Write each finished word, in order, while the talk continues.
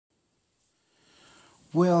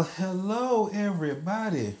Well, hello,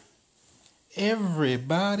 everybody.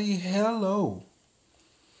 Everybody, hello.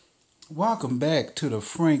 Welcome back to the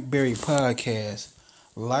Frank Berry Podcast,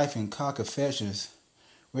 Life and Car Confessions,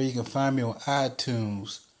 where you can find me on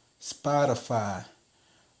iTunes, Spotify,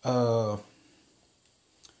 uh,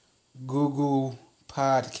 Google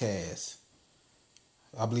Podcasts.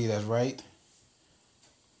 I believe that's right.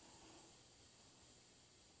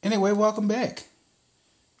 Anyway, welcome back.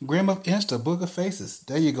 Grandma Insta, Book of Faces.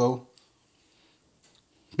 There you go.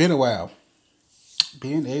 Been a while.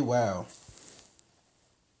 Been a while.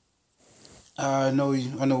 I know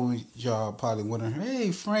y'all probably wondering,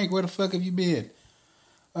 hey Frank, where the fuck have you been?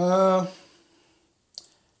 Uh,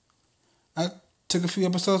 I took a few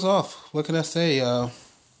episodes off. What can I say? Uh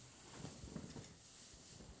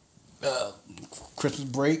Christmas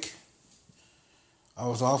break. I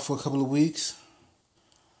was off for a couple of weeks,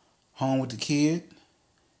 home with the kid,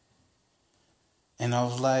 and I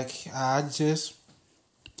was like, I just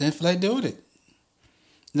didn't feel like doing it.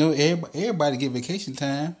 Everybody get vacation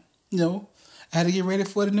time. I had to get ready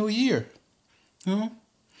for the new year. Hmm?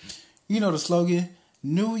 You know the slogan,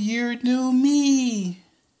 New Year, New Me.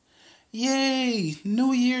 Yay!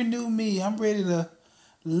 New Year, New Me. I'm ready to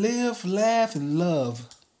live, laugh, and love.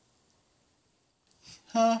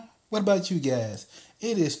 Huh? What about you guys?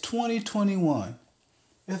 It is 2021.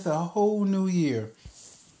 It's a whole new year.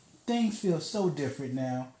 Things feel so different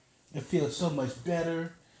now. It feels so much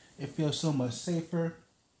better. It feels so much safer.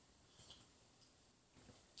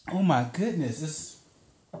 Oh my goodness.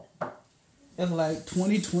 It's like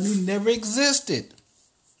 2020 never existed.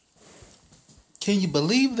 Can you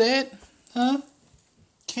believe that? Huh?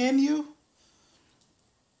 Can you?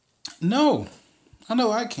 No. I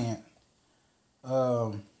know I can't.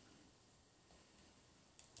 Um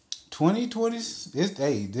 2020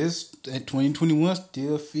 this 2021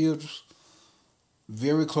 still feels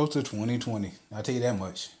very close to 2020. I'll tell you that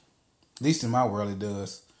much. At least in my world it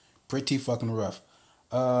does. Pretty fucking rough.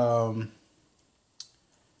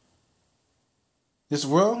 This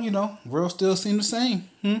world, world still seem the same.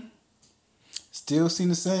 Still seem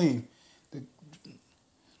the same.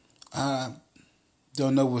 I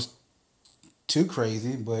don't know what's too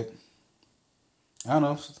crazy, but I don't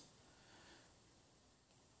know.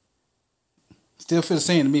 Still feel the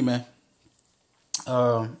same to me, man.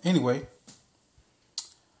 Anyway,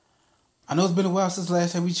 I know it's been a while since the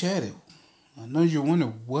last time we chatted. I know you're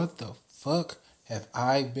wondering what the fuck have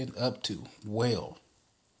I been up to. Well,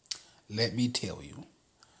 let me tell you.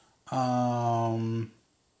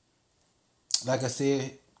 Like I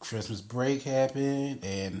said, Christmas break happened,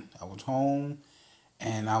 and I was home,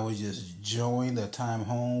 and I was just enjoying the time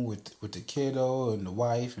home with the kiddo and the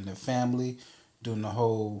wife and the family, doing the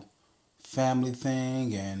whole family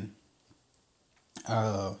thing, and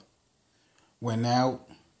went out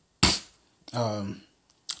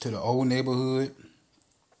to the old neighborhood,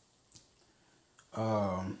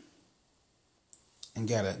 and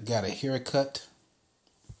got a haircut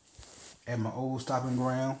at my old stomping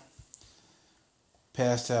ground.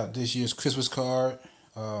 Passed out this year's Christmas card,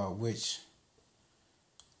 which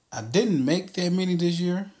I didn't make that many this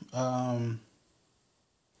year. And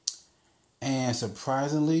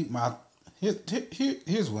surprisingly,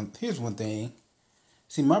 here's one thing.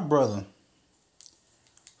 See, my brother,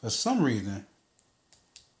 for some reason,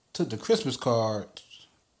 took the Christmas card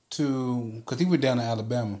because he went down to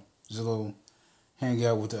Alabama just to go hang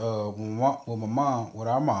out with our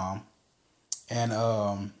mom, and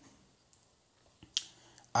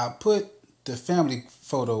I put the family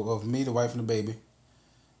photo of me, the wife, and the baby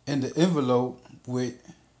in the envelope with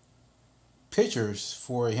pictures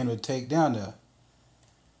for him to take down there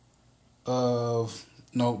of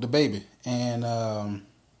the baby, and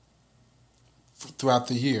throughout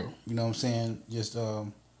the year, you know what I'm saying, just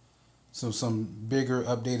some bigger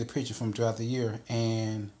updated picture from throughout the year.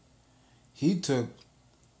 And he took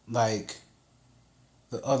like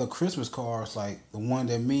the other Christmas cards, like the one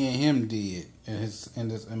that me and him did,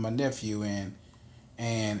 and my nephew, and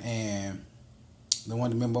the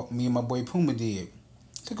one that me and my boy Puma did.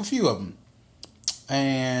 Took a few of them,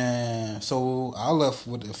 and so I left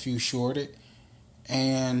with a few shorted.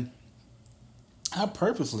 And I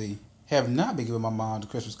purposely have not been giving my mom the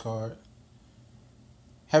Christmas card.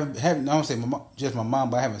 Haven't I don't say just my mom,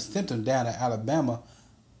 but I haven't sent them down to Alabama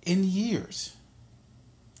in years.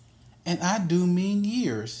 And I do mean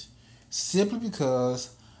years. Simply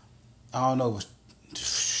because, I don't know,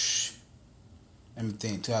 let me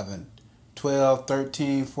think, 2012,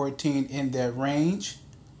 13, 14, in that range.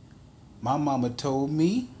 My mama told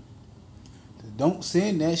me, don't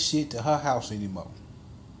send that shit to her house anymore.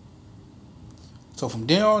 So from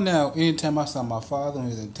there on out, anytime I saw my father when he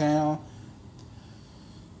was in town,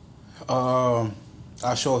 I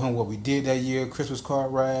showed him what we did that year, Christmas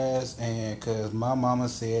card rides, and because my mama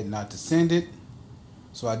said not to send it,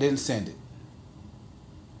 so I didn't send it.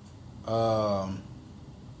 And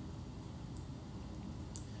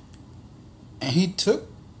he took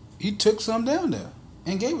some down there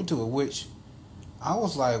and gave it to her, which I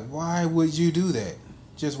was like, why would you do that?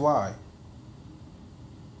 Just why?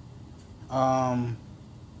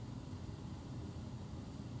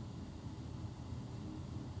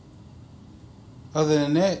 Other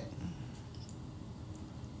than that,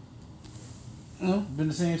 been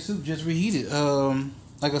the same soup, just reheated.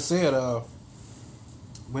 Like I said,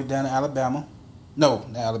 went down to Alabama. No,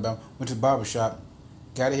 not Alabama. Went to the barber shop,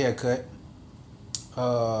 got a haircut.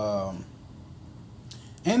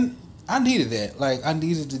 And I needed that. Like, I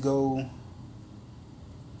needed to go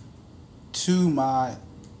to my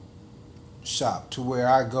shop, to where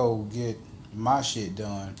I go get my shit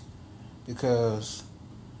done, because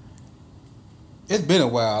it's been a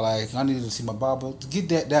while. Like, I needed to see my barber to get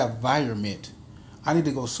that environment. I need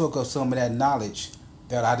to go soak up some of that knowledge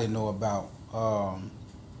that I didn't know about. Cause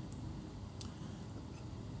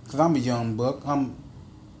I'm a young buck. I'm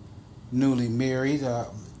newly married.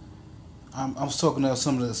 I'm soaking up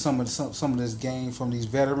some of this game from these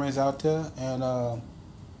veterans out there, and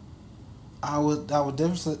I would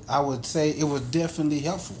say it was definitely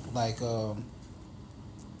helpful. Like, the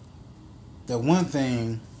one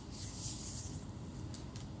thing,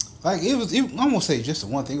 like I won't say just the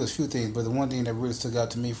one thing. It was a few things, but the one thing that really stuck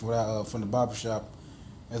out to me from the barbershop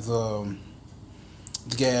is the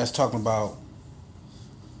guys talking about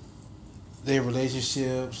their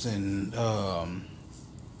relationships and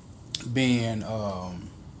being.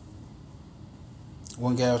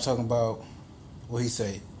 One guy was talking about what he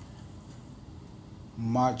say.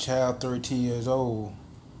 My child 13 years old,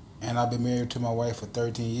 and I've been married to my wife for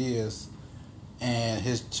 13 years, and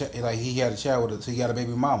he had a child with us. He got a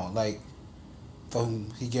baby mama. Like, so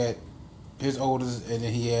he got his oldest, and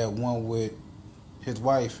then he had one with his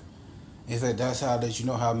wife. He said that's how that you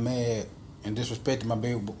know how mad and disrespected my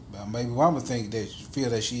baby mama feel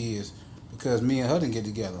that she is, because me and her didn't get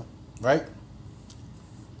together, right?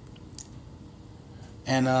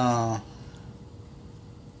 And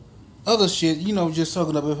other shit, just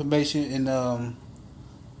soaking up information and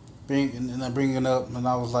bringing up, and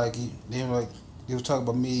I was like, he was talking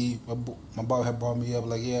about me. My boss had brought me up,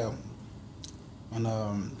 like, yeah, and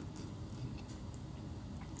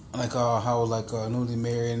like how I was like newly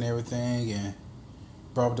married and everything, and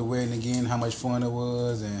brought up the wedding again, how much fun it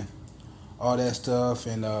was, and all that stuff,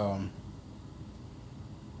 and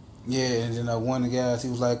yeah, and then one of the guys, he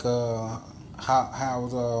was like, how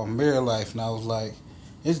was married life, and I was like,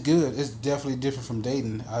 it's good. It's definitely different from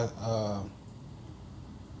dating.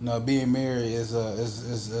 Being married is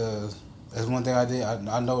one thing I did.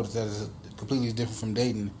 I noticed that it's completely different from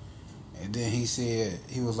dating. And then he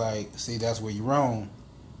was like, see, that's where you're wrong.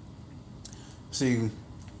 See,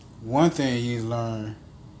 one thing you learn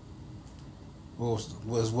was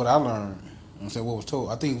what I learned. I'm saying what was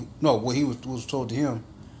told. I think what he was told to him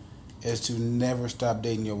is to never stop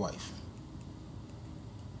dating your wife.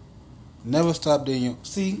 Never stop dating.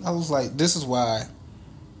 See, I was like, this is why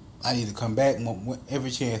I need to come back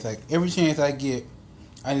every chance I get.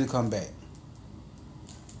 I need to come back,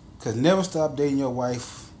 because never stop dating your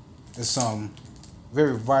wife is some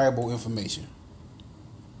very viable information.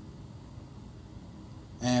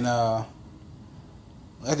 And after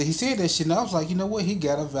he said that shit, and I was like, you know what? He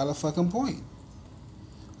got a valid fucking point.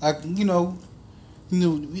 Like, I know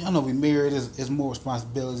we married. It's more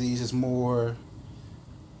responsibilities. It's more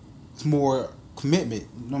commitment. You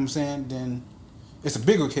know what I'm saying? Then it's a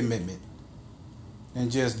bigger commitment than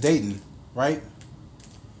just dating, right?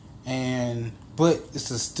 But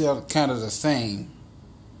it's still kind of the same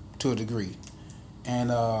to a degree. And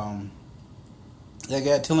that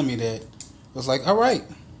guy telling me that was like, all right,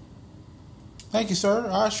 thank you, sir.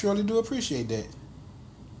 I surely do appreciate that.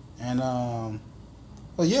 And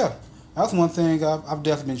well, yeah, that's one thing I've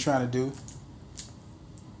definitely been trying to do.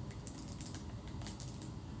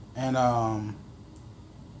 And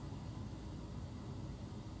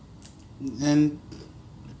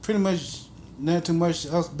pretty much not too much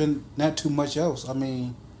else. I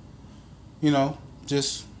mean,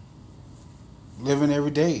 just living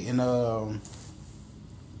every day, and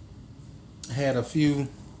had a few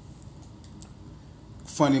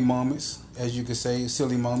funny moments, as you could say,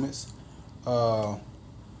 silly moments. One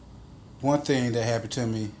thing that happened to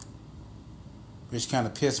me, which kind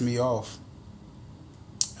of pissed me off,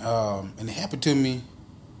 and it happened to me.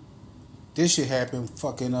 This shit happened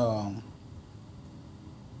fucking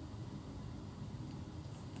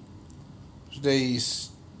Today's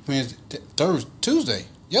Wednesday, Thursday, Tuesday,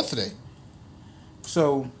 yesterday.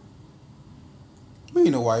 So me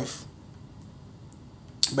and the wife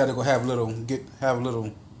better go have a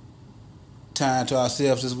little time to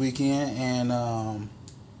ourselves this weekend, and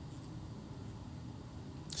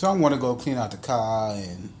so I want to go clean out the car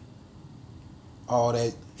and all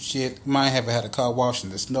that shit. Might haven't had a car wash in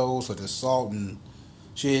the snow, so the salt and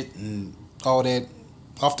shit and all that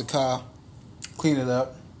off the car, clean it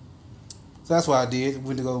up. So that's what I did.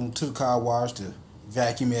 Went to go to the car wash to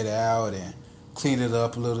vacuum it out and clean it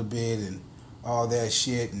up a little bit and all that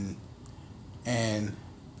shit, and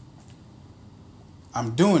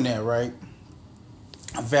I'm doing that right.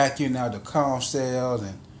 I'm vacuuming out the calm cells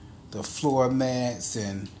and the floor mats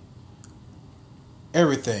and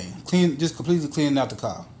everything. Just completely cleaning out the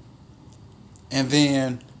car. And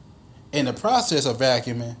then in the process of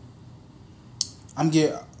vacuuming,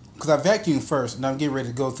 because I vacuumed first and I'm getting ready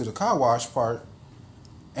to go through the car wash part,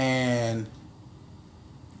 and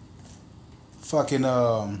fucking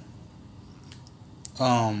I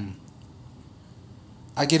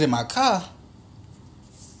get in my car,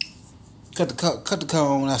 cut the car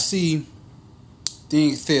on, and I see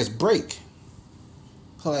thing says brake.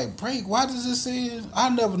 So like, brake? Why does it say? I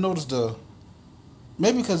never noticed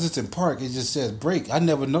maybe because it's in park, it just says brake. I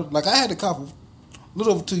never know. Like, I had the car for a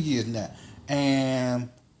little over 2 years now, and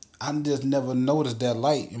I just never noticed that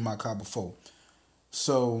light in my car before.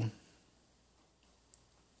 So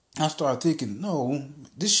I started thinking, no,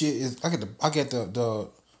 this shit is. I get the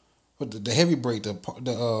heavy brake,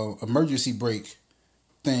 the emergency brake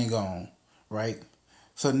thing on, right?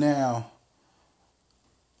 So now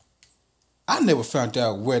I never found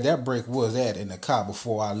out where that brake was at in the car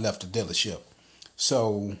before I left the dealership.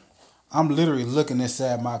 So I'm literally looking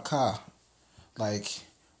inside my car, like,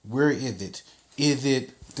 where is it? Is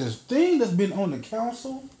it the thing that's been on the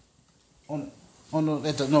console,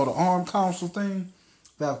 the arm console thing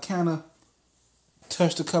that I've kind of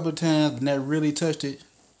touched a couple of times, but never really touched it?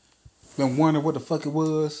 Been wondering what the fuck it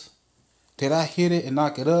was. Did I hit it and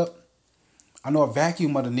knock it up? I know a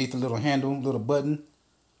vacuum underneath the little handle, little button.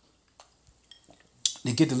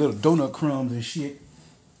 They get the little donut crumbs and shit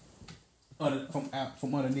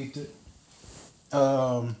from underneath it.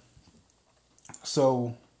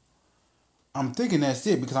 So I'm thinking that's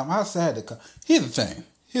it because I'm outside the car. Here's the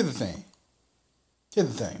thing.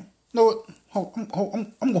 No, I'm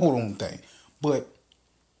gonna hold on to the thing, but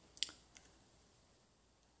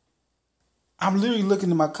I'm literally looking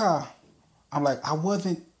at my car. I'm like, I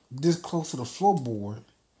wasn't this close to the floorboard,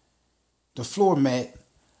 the floor mat,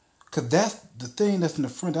 because that's the thing that's in the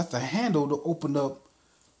front. That's the handle to open up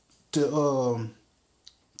the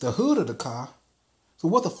hood of the car. So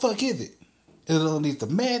what the fuck is it? Is it underneath the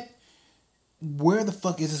mat? Where the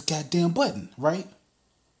fuck is this goddamn button, right?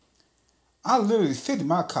 I literally sit in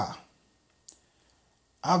my car.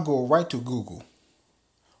 I go right to Google.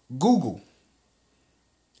 Google,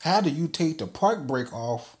 how do you take the park brake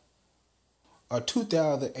off a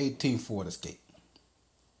 2018 Ford Escape?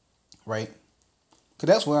 Right?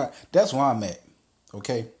 Because that's where I'm at.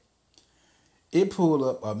 Okay? It pulled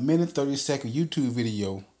up a minute 30-second YouTube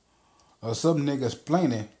video of some nigga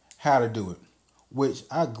explaining how to do it, which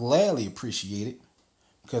I gladly appreciated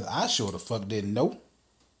because I sure the fuck didn't know.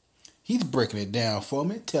 He's breaking it down for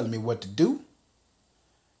me, telling me what to do.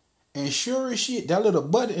 And sure as shit, that little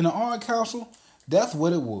button in the arm console, that's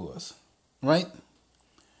what it was. Right?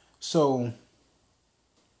 So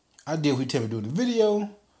I did what he told me to do in the video.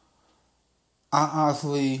 I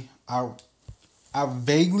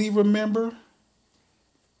vaguely remember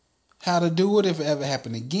how to do it if it ever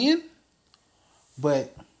happened again.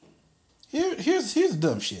 But here's the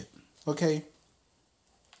dumb shit. Okay?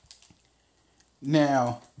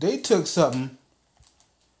 Now, they took something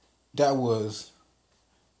that was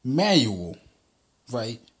manual,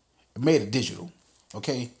 right, and made it digital.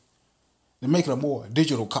 Okay? They're making a more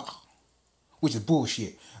digital car, which is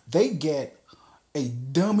bullshit. They get a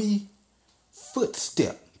dummy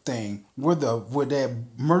footstep thing where that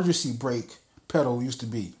emergency brake pedal used to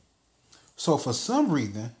be. So for some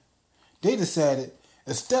reason, they decided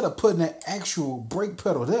instead of putting an actual brake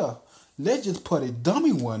pedal there, let's just put a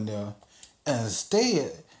dummy one there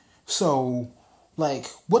instead. So, like,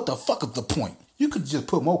 what the fuck is the point? You could just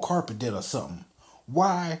put more carpet there or something.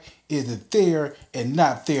 Why is it there and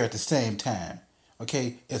not there at the same time?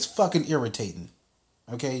 Okay, it's fucking irritating.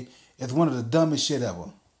 Okay, it's one of the dumbest shit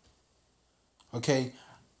ever. Okay,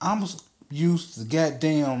 I'm used to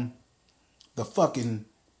the fucking,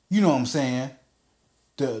 you know what I'm saying,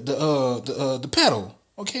 the pedal.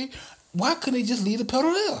 Okay, why couldn't they just leave the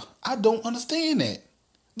pedal there? I don't understand that.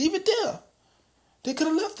 Leave it there. They could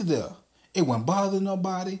have left it there. It wasn't bothering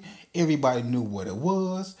nobody. Everybody knew what it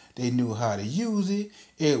was. They knew how to use it.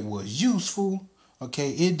 It was useful.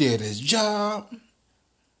 Okay, it did its job.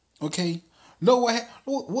 Okay, know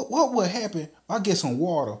what would happen? I get some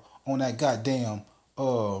water on that goddamn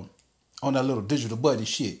on that little digital button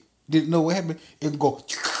shit. Didn't know what happened? It go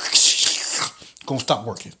gonna stop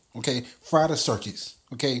working. Okay, fry the circuits.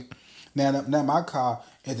 Okay, now my car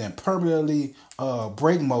is in permanently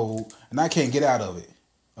brake mode, and I can't get out of it.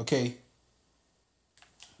 Okay,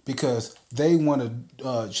 because they want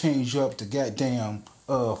to change up the goddamn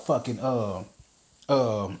fucking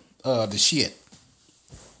the shit.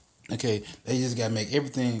 Okay, they just gotta make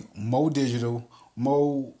everything more digital,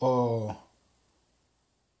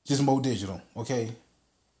 just more digital. Okay,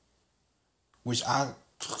 which I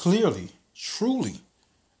clearly, truly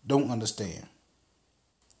don't understand.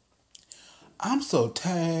 I'm so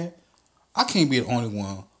tired. I can't be the only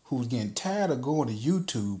one who's getting tired of going to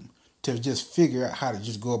YouTube to just figure out how to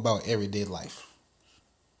just go about everyday life.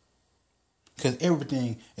 Because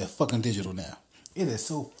everything is fucking digital now. It is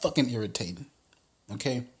so fucking irritating.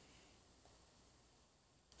 Okay?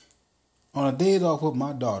 On a day off with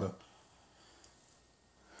my daughter,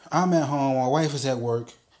 I'm at home, my wife is at work,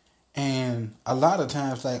 and a lot of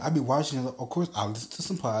times, like, I be watching, of course, I listen to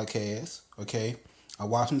some podcasts, okay? I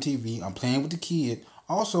watch some TV, I'm playing with the kid.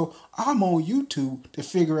 Also, I'm on YouTube to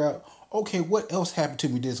figure out, okay, what else happened to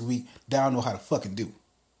me this week that I don't know how to fucking do.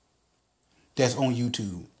 That's on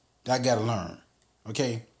YouTube that I gotta learn,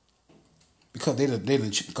 okay? Because they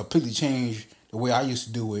done completely changed the way I used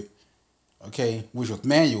to do it, okay? Which was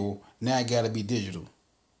manual, now I gotta be digital.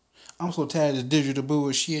 I'm so tired of this digital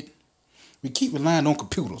bullshit. We keep relying on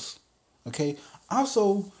computers. Okay?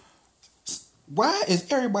 Also, why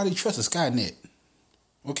is everybody trusting Skynet?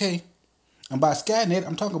 Okay? And by Skynet,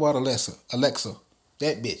 I'm talking about Alexa. Alexa.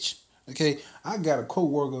 That bitch. Okay? I got a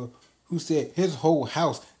coworker who said his whole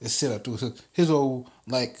house is set up through his old,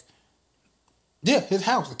 like, yeah, his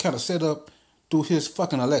house is kind of set up through his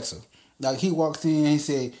fucking Alexa. Like, he walks in, he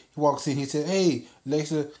said, hey,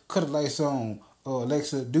 Alexa, cut the lights on.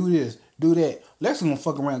 Alexa, do this, do that. Alexa gonna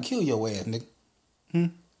fuck around and kill your ass, nigga.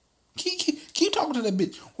 Keep talking to that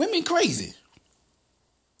bitch. Women crazy.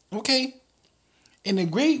 Okay? In the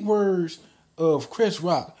great words of Chris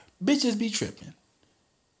Rock, bitches be tripping.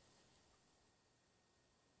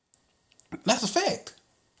 That's a fact.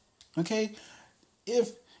 Okay?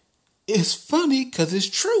 If it's funny because it's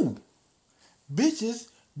true. Bitches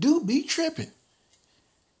do be tripping.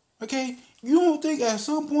 Okay? You don't think at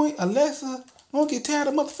some point Alexa don't get tired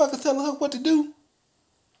of motherfuckers telling her what to do?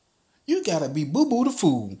 You gotta be boo-boo the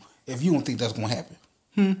fool if you don't think that's gonna happen.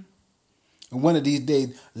 And one of these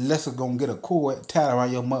days, Alexa gonna get a cord tied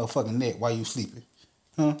around your motherfucking neck while you sleeping.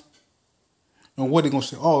 And what they gonna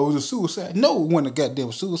say? Oh, it was a suicide? No, it wasn't a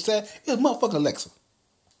goddamn suicide. It was motherfucking Alexa.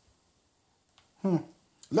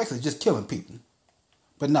 Alexa's just killing people.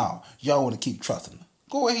 But now, y'all wanna keep trusting her.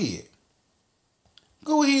 Go ahead.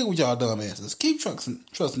 Go ahead with y'all dumb asses. Keep trusting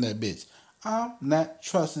that bitch. I'm not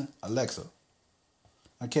trusting Alexa.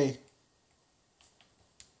 Okay?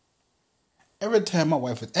 Every time my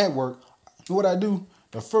wife is at work, what I do,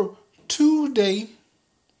 the first Tuesday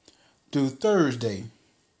to Thursday,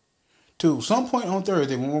 to some point on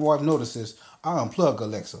Thursday, when my wife notices, I unplug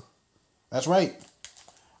Alexa. That's right.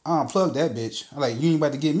 I unplug that bitch. I'm like, you ain't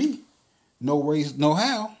about to get me. No ways, no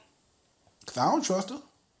how. Because I don't trust her.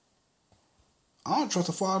 I don't trust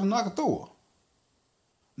her farther than I can throw her.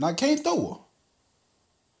 And I can't throw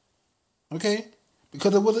her. Okay?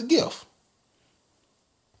 Because it was a gift.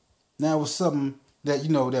 Now it was something that,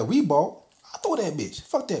 that we bought. I throw that bitch.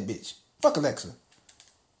 Fuck that bitch. Fuck Alexa.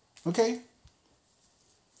 Okay?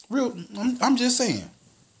 Real, I'm just saying.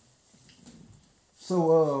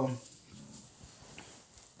 So,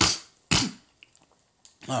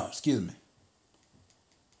 excuse me.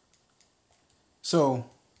 So,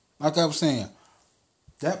 like I was saying,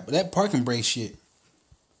 that parking brake shit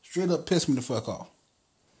straight up pissed me the fuck off.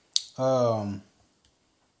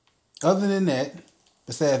 Other than that,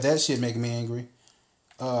 besides that shit making me angry,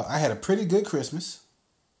 I had a pretty good Christmas.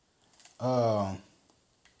 I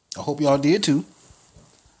hope y'all did too.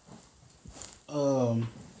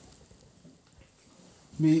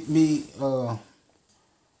 Me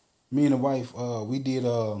and the wife, we did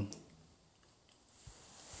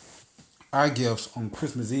our gifts on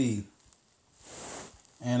Christmas Eve,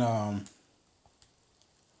 and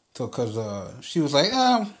so cause she was like,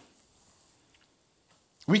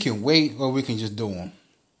 we can wait or we can just do them,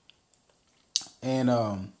 and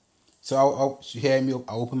so she had me.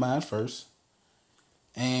 I opened mine first,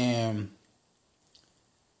 and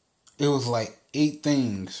it was like 8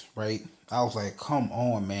 things, right? I was like, come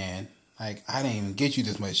on, man. Like, I didn't even get you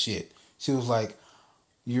this much shit. She was like,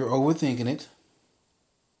 you're overthinking it.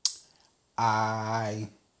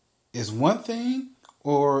 It's one thing,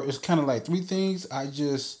 or it's kind of like three things. I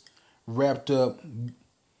just wrapped up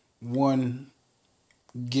one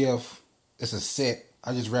gift. It's a set.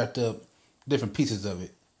 I just wrapped up different pieces of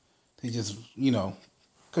it. He just,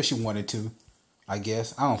 because she wanted to, I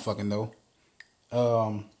guess. I don't fucking know.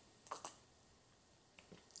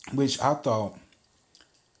 Which I thought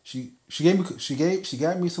she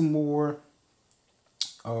got me some more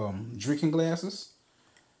drinking glasses,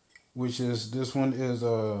 which is this one is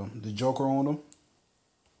the Joker on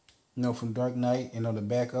them, from Dark Knight, and on the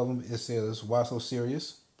back of them it says "Why so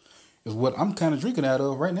serious?" Is what I'm kind of drinking out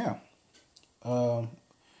of right now.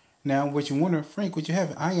 Now, what you wonder, Frank, what you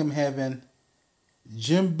having? I am having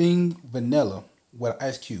Jim Beam Vanilla with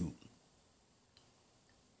ice cube.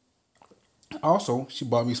 Also, she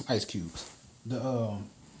bought me some ice cubes. The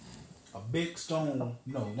a big stone,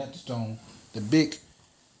 no, not the stone, the big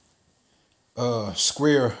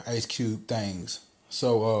square ice cube things.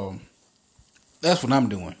 So that's what I'm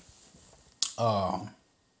doing.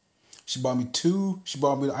 She bought me two. She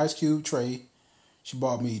bought me the ice cube tray. She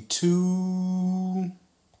bought me two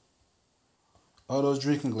of those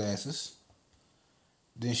drinking glasses.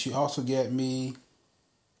 Then she also got me,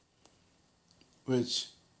 which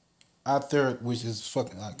which is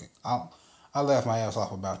fucking like I laugh my ass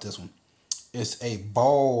off about this one. It's a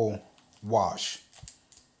ball wash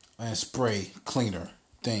and spray cleaner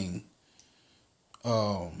thing.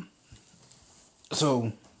 So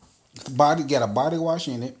the body got a body wash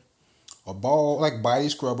in it, a ball like body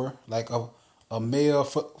scrubber, like a male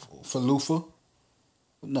falufa.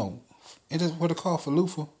 No, it is what it called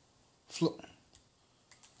falufa.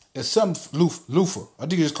 It's some loofah. I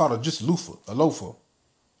think it's called just loofah, a loafer.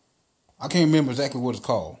 I can't remember exactly what it's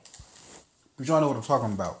called, but y'all know what I'm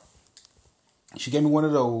talking about. She gave me one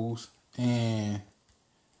of those, and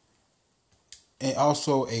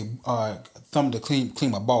also a thumb to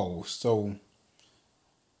clean my balls. So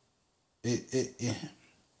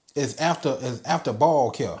it's after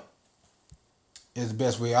ball care. Is the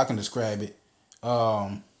best way I can describe it.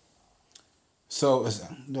 So it's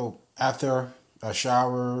after a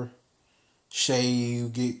shower,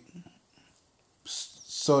 shave, get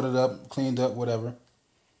sorted up, cleaned up, whatever.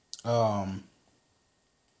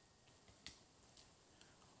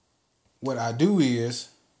 What I do is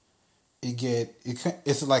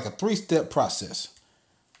it's like a 3-step process,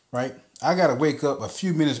 right? I gotta wake up a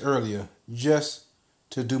few minutes earlier just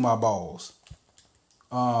to do my balls.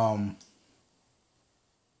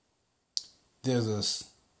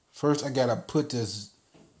 First I gotta put this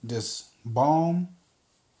balm,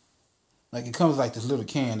 like it comes like this little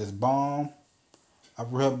can, this balm. I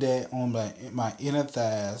rub that on my inner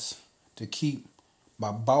thighs to keep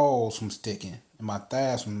my balls from sticking and my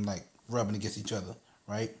thighs from like rubbing against each other,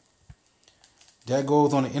 right? That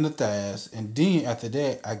goes on the inner thighs, and then after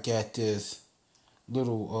that I got this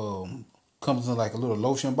little comes in like a little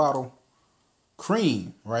lotion bottle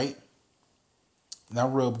cream, right? And I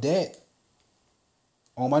rub that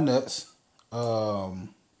on my nuts. And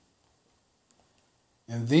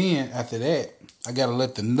then after that, I gotta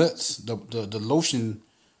let the nuts, the lotion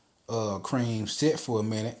cream sit for a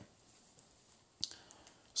minute.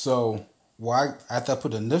 So after I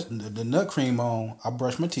put the nut cream on, I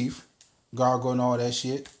brush my teeth, gargle and all that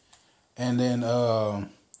shit. And then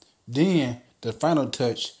the final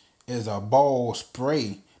touch is a ball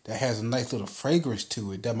spray that has a nice little fragrance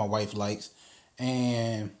to it that my wife likes.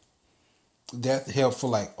 And that helps for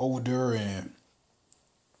like odor and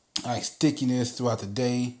like stickiness throughout the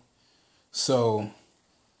day. So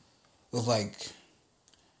it's like,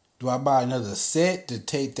 do I buy another set to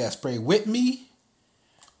take that spray with me?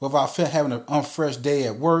 Or if I feel having an unfresh day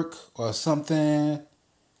at work or something,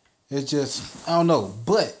 it's just, I don't know.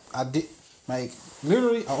 But I did, like,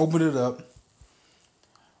 literally, I opened it up.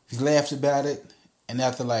 He laughed about it. And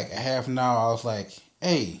after like a half an hour, I was like,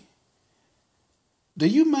 hey, do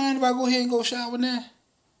you mind if I go ahead and go shower now?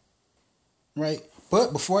 Right?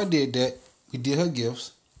 But before I did that, we did her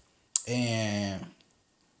gifts. And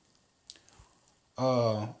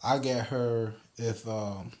I got her this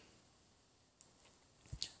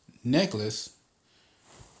necklace.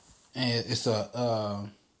 And it's a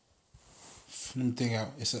let me think out.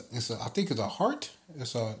 I think it's a heart.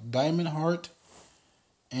 It's a diamond heart.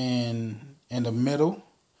 And in the middle,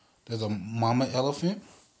 there's a mama elephant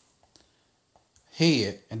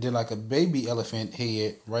head, and then like a baby elephant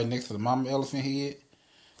head right next to the mama elephant head.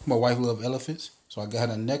 My wife loves elephants, so I got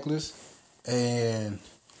her a necklace, and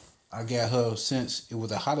I got her, since it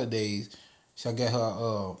was the holidays, so I got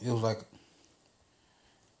her. It was like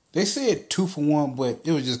They said 2 for 1, but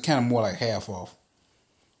it was just kind of more like half off.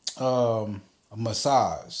 A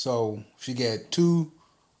massage. So she got 2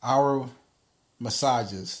 hour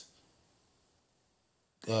massages,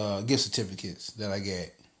 gift certificates that I got,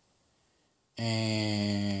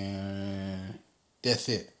 and that's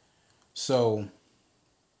it. So,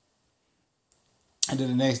 and then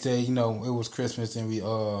the next day, it was Christmas, and we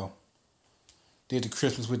did the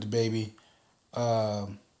Christmas with the baby.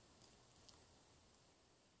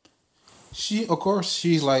 She, of course,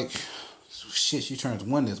 she's like, shit. She turns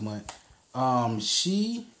 1 this month.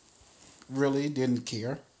 She really didn't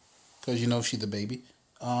care because she's the baby.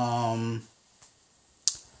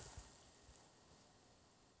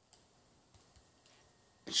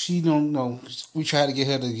 She don't know. We tried to get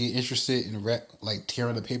her to get interested in like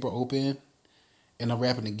tearing the paper open and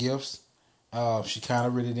unwrapping the gifts. She kind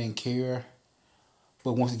of really didn't care.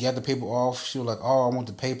 But once we got the paper off, she was like, "Oh, I want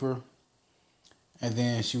the paper." And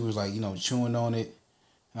then she was like, chewing on it.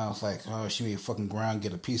 And I was like, "Oh, she made fucking ground,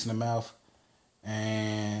 get a piece in the mouth."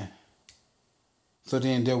 And so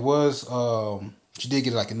then there was, she did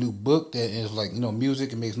get like a new book that is like,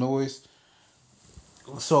 music and makes noise.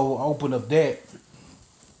 So I opened up that,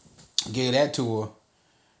 gave that to her.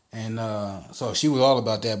 And so she was all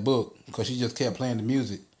about that book because she just kept playing the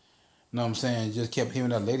music. You know what I'm saying? Just kept hearing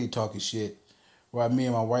that lady talking shit. While me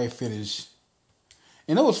and my wife finished.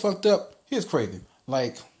 And it was fucked up. Here's crazy.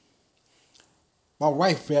 Like, my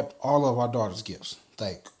wife wrapped all of our daughter's gifts.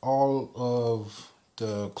 Like, all of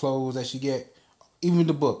the clothes that she get. Even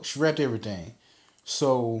the book. She wrapped everything.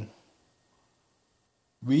 So,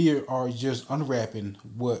 we are just unwrapping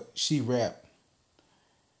what she wrapped.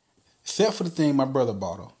 Except for the thing my brother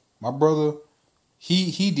bought her. My brother,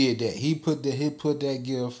 he did that. He put that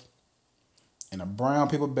gift in a brown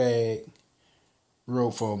paper bag,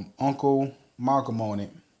 wrote from Uncle Malcolm on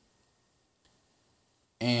it,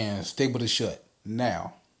 and stapled it shut.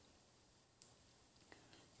 Now,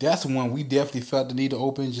 that's the one we definitely felt the need to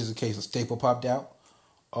open just in case a staple popped out.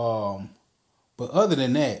 But other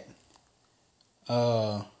than that,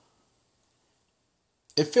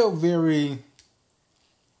 it felt very,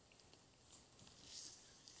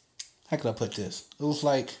 how could I put this? It was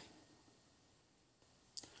like,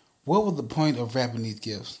 what was the point of wrapping these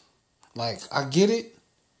gifts? Like, I get it,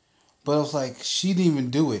 but it was like, she didn't even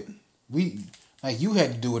do it. You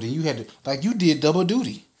had to do it, and you had to, like, you did double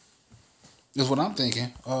duty. Is what I'm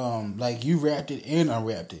thinking. Like, you wrapped it and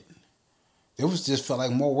unwrapped it. It was just felt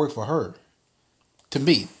like more work for her. To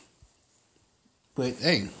me. But,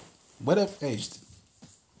 hey, what if, hey,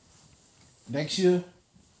 next year,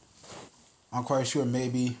 I'm quite sure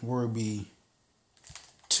maybe we'll be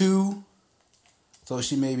 2. So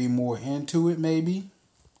she may be more into it, maybe.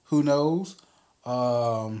 Who knows?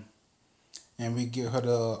 And we get her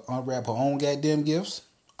to unwrap her own goddamn gifts.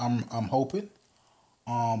 I'm hoping.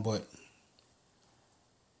 But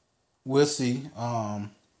we'll see.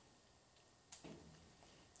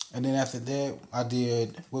 And then after that, I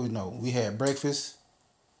did. We had breakfast.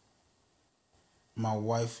 My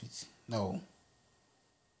wife, no.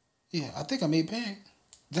 Yeah, I think I made pancakes.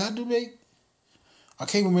 Did I do bake? I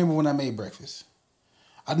can't remember when I made breakfast.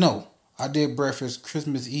 I know I did breakfast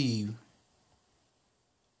Christmas Eve,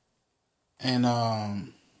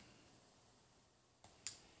 and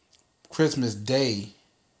Christmas Day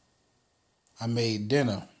I made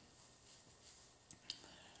dinner,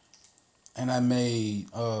 and I made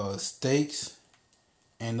steaks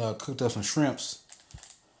and cooked up some shrimps.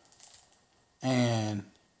 And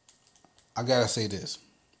I gotta say this: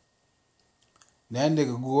 that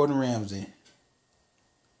nigga Gordon Ramsay,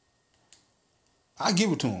 I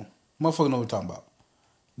give it to him. Motherfucker know what I'm talking about.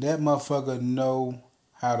 That motherfucker know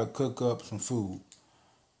how to cook up some food.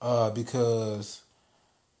 Because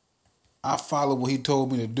I followed what he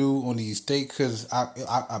told me to do on these steaks because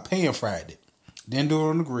I pan fried it. Didn't do it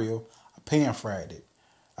on the grill. I pan fried it.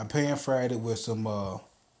 I pan fried it with some,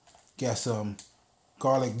 got some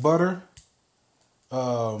garlic butter.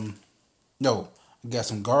 No, I got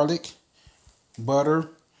some garlic, butter.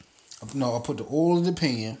 No, I put the oil in the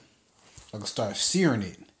pan. I can start searing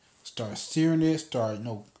it. Start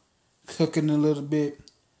cooking a little bit.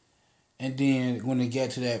 And then when it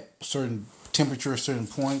got to that certain temperature, certain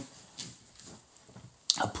point,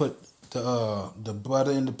 I put the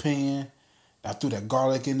butter in the pan. I threw that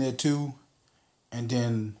garlic in there too. And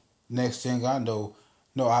then next thing I know,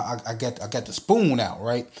 I got the spoon out,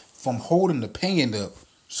 right? From holding the pan up,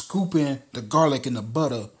 scooping the garlic and the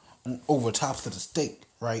butter over top of the steak,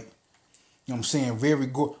 right? You know what I'm saying? Very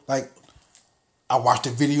good. Like, I watched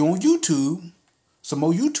a video on YouTube. Some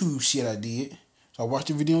more YouTube shit I did. So I watched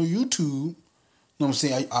the video on YouTube. You know what I'm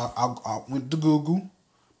saying? I went to Google,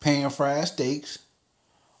 pan fried steaks.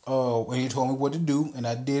 When he told me what to do, and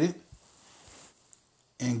I did it.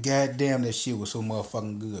 And goddamn, that shit was so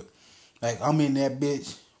motherfucking good. Like, I'm in that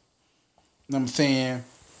bitch. You know what I'm saying?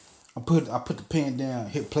 I put the pan down,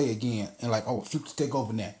 hit play again, and like, oh, flip the steak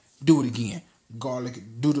over now. Do it again. Garlic,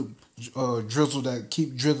 do the drizzle that,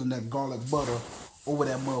 keep drizzling that garlic butter over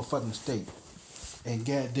that motherfucking steak. And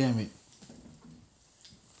goddamn it,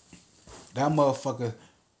 that motherfucker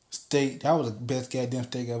steak, that was the best goddamn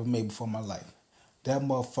steak I ever made before in my life. That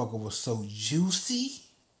motherfucker was so juicy.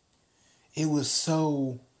 It was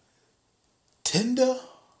so tender. You know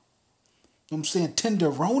what I'm saying?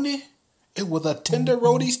 Tenderoni. It was a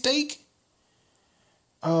tenderoni steak.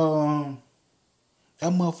 That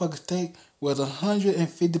motherfucker steak was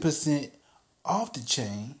 150% off the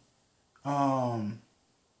chain. I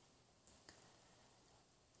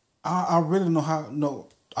really don't know how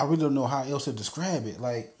I really don't know how else to describe it.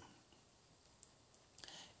 Like,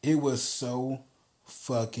 it was so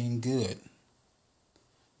fucking good.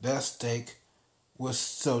 That steak was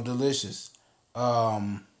so delicious.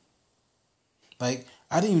 Like,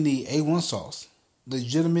 I didn't even need A1 sauce.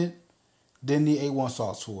 Legitimate, didn't need A1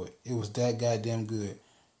 sauce for it. It was that goddamn good.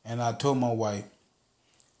 And I told my wife,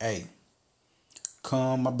 hey,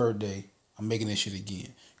 come my birthday, I'm making this shit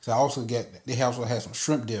again. Cause they also had some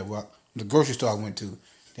shrimp there. Well, the grocery store I went to,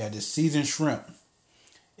 they had this seasoned shrimp.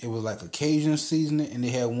 It was like a Cajun seasoning, and they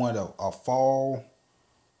had one a fall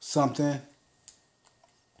something.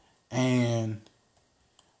 And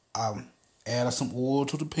I added some oil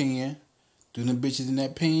to the pan, threw them bitches in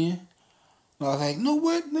that pan. And I was like, you know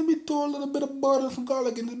what? Let me throw a little bit of butter and some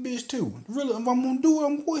garlic in this bitch too. Really, if I'm gonna do it,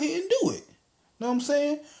 I'm gonna go ahead and do it. Know what I'm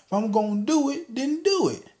saying? If I'm gonna do it, then do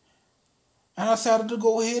it. And I decided to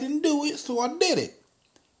go ahead and do it, so I did it.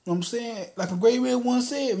 Know what I'm saying? Like a great man once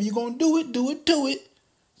said, if you're gonna do it to it.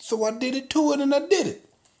 So I did it to it, and I did it.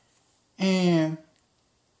 And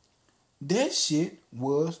that shit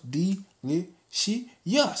was delicious.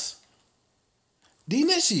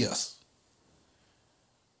 Delicious.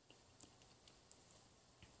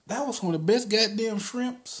 That was one of the best goddamn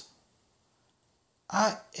shrimps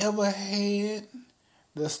I ever had.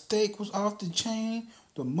 The steak was off the chain.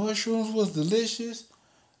 The mushrooms was delicious.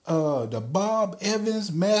 The Bob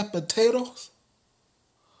Evans mashed potatoes.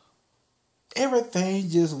 Everything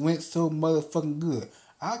just went so motherfucking good.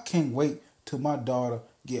 I can't wait till my daughter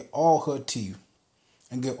get all her teeth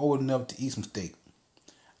and get old enough to eat some steak.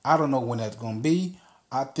 I don't know when that's gonna be.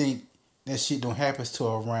 I think that shit don't happen till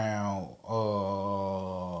around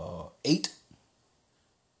 8.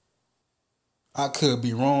 I could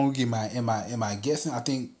be wrong. Am I guessing? I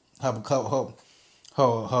think her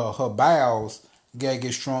bowels gotta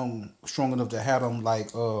get strong enough to have them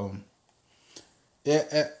like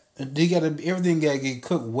they gotta everything gotta get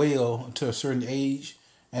cooked well to a certain age,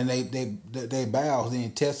 and they bowels, the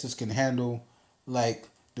intestines can handle like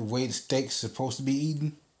the way the steak's supposed to be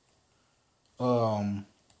eaten.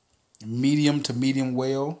 Medium to medium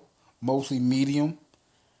well, mostly medium.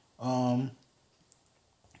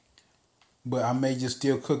 But I may just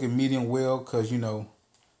still cook it medium well because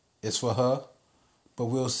it's for her. But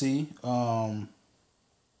we'll see.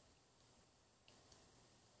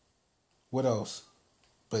 What else?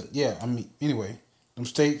 But yeah, I mean, anyway, them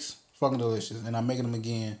steaks fucking delicious, and I'm making them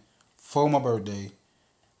again for my birthday.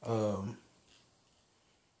 So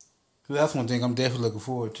that's one thing I'm definitely looking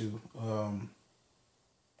forward to.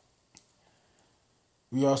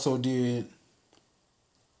 We also did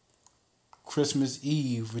Christmas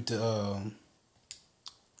Eve with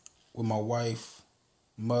with my wife,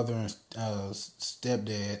 mother, and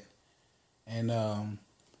stepdad, and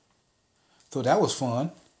so that was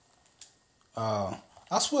fun. I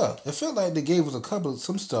swear, it felt like they gave us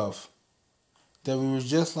some stuff that we was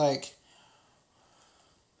just like,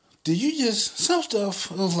 some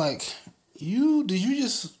stuff, it was like, did you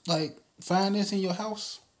just like find this in your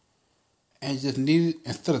house and just need it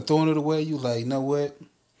instead of throwing it away? You like, you know what?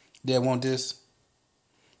 They want this.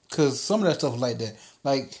 Cause some of that stuff was like that.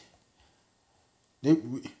 Like,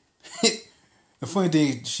 the funny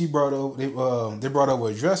thing, they brought over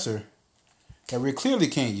a dresser that we clearly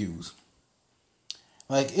can't use.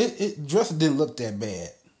 Like, it dresser didn't look that bad.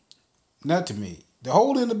 Not to me. The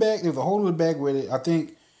hole in the back, there was a hole in the back where I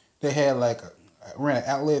think they had like ran an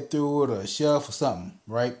outlet through it or a shelf or something,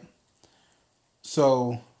 right?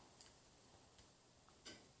 So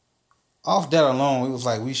off that alone, it was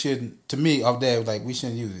like we shouldn't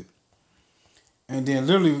use it. And then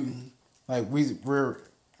literally, like we're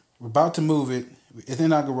about to move it. It's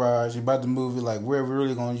in our garage. We're about to move it. Like, where we're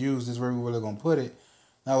really gonna use this, where we're really gonna put it.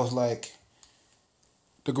 And I was like,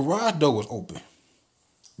 the garage door was open.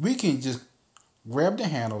 We can just grab the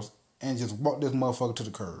handles, and just walk this motherfucker to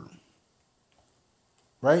the curb.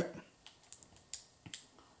 Right?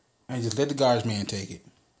 And just let the garbage man take it.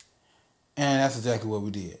 And that's exactly what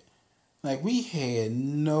we did. Like, we had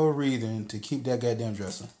no reason to keep that goddamn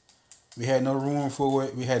dresser. We had no room for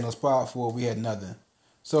it. We had no spot for it. We had nothing.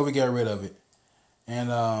 So we got rid of it.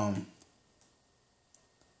 And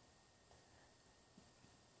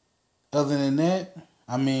other than that,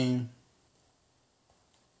 I mean,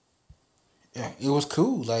 yeah, it was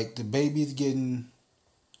cool. Like, the baby's getting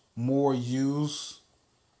more used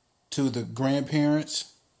to the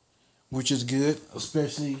grandparents, which is good,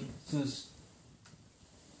 especially since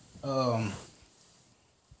the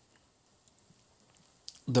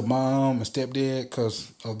mom and stepdad,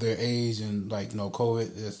 because of their age and like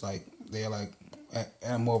COVID, it's like they're like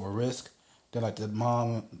at more of a risk. They're like the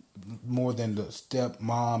mom more than the step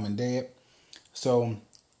mom and dad. So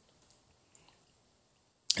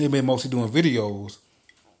they've been mostly doing videos,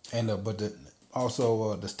 and but the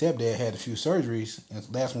stepdad had a few surgeries, and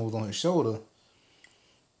the last one was on his shoulder.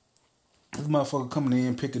 This motherfucker coming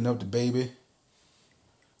in, picking up the baby,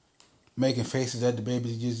 making faces at the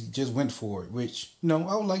baby, just went for it. Which, I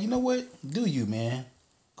was like, you know what? Do you, man?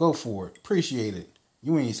 Go for it. Appreciate it.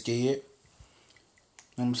 You ain't scared. You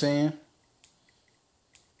know what I'm saying?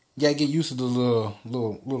 You gotta get used to the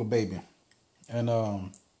little baby. And so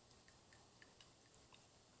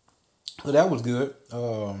that was good.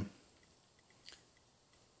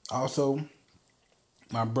 Also,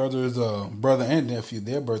 my brother's brother and nephew,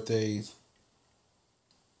 their birthdays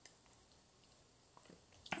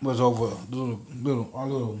was over our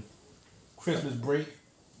little Christmas break,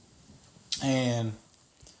 and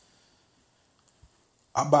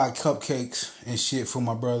I buy cupcakes and shit for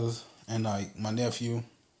my brothers and like my nephew.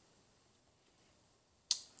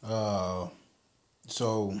 So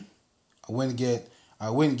I went and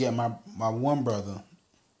get my one brother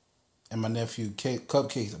and my nephew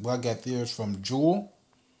cupcakes. Well, I got theirs from Jewel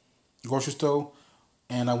grocery store,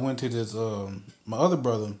 and I went to this my other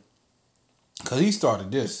brother, cause he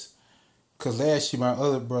started this. Cause last year my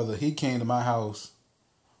other brother, he came to my house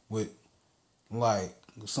with like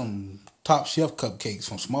some top shelf cupcakes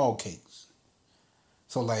from Small Cakes.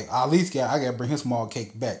 So like I gotta bring his small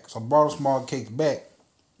cake back. So I brought a small cake back,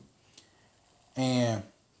 and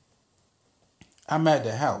I'm at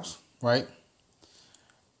the house, right?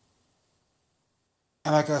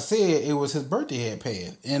 And like I said, it was his birthday had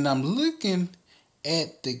passed. And I'm looking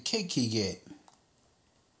at the cake he got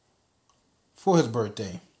for his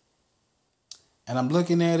birthday. And I'm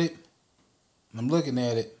looking at it.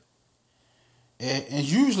 And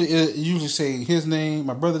usually it usually say his name,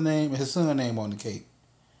 my brother's name, and his son's name on the cake.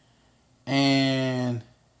 And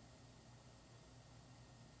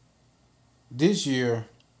this year,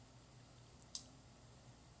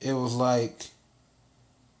 it was like,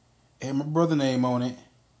 it had my brother's name on it.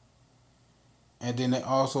 And then it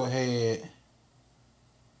also had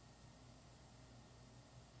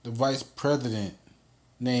the vice president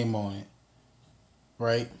name on it.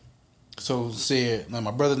 Right? So it said like my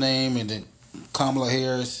brother's name and then Kamala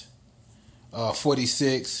Harris,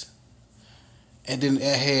 46. And then it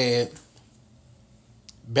had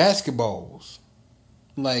basketballs.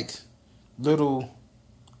 Like little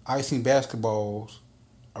icing basketballs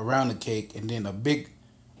around the cake, and then a big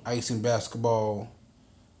icing basketball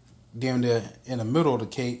down there in the middle of the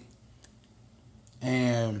cake.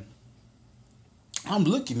 And I'm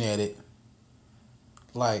looking at it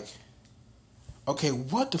like, okay,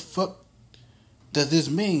 what the fuck does this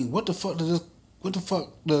mean? What the fuck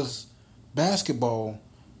does basketball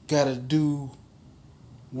gotta do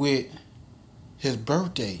with his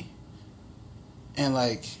birthday and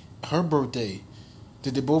like her birthday?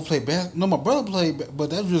 Did they both play basketball? No, my brother played, but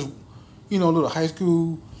that was just, a little high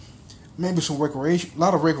school, maybe some recreation, a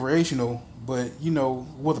lot of recreational, but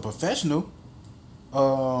wasn't professional.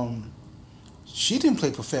 She didn't play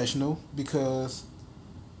professional because,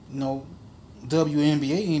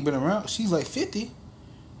 WNBA ain't been around. She's like 50,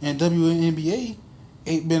 and WNBA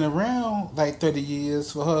ain't been around like 30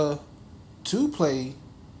 years for her to play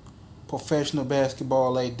professional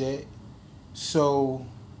basketball like that. So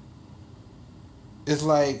it's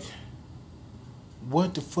like,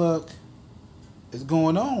 what the fuck is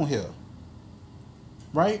going on here?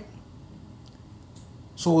 Right?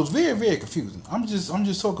 So it was very, very confusing. I'm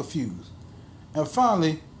just so confused. And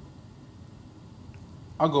finally,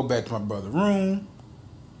 I go back to my brother's room,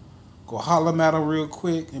 go holler at him real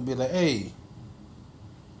quick and be like, hey,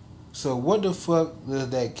 so what the fuck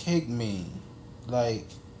does that cake mean? Like,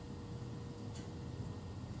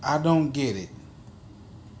 I don't get it.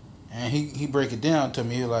 And he break it down to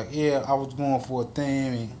me. He was like, yeah, I was going for a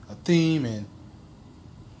theme, and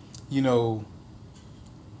you know,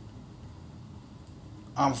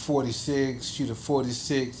 I'm 46, she the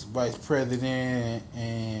 46 vice president,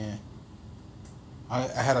 and I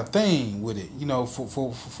had a thing with it, you know,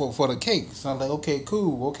 for the cake. So I'm like, okay,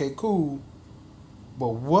 cool. But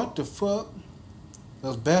what the fuck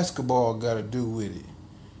does basketball got to do with it?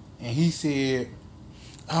 And he said,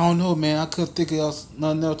 I don't know, man. I couldn't think of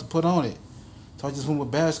nothing else to put on it. So I just went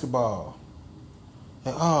with basketball.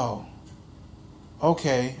 Like, oh,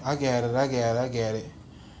 okay, I got it.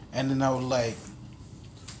 And then I was like,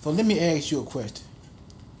 so let me ask you a question.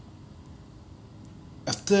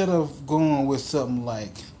 Instead of going with something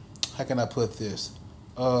like, how can I put this?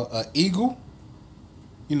 A eagle,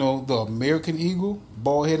 you know, the American eagle,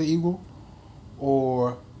 bald-headed eagle,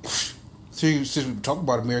 or since we talk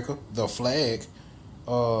about America, the flag,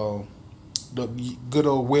 uh, the good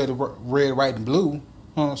old red, white, and blue,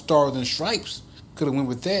 stars and stripes. Could have went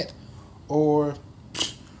with that, or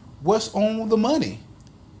what's on the money?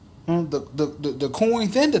 The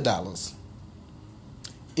coins and the dollars.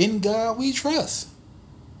 In God we trust.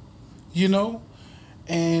 You know,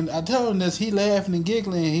 and I tell him this. He laughing and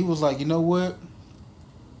giggling. He was like, you know what?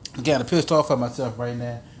 I'm kind of pissed off at myself right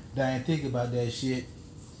now that I ain't thinking about that shit,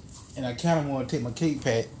 and I kind of want to take my cake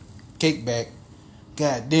back.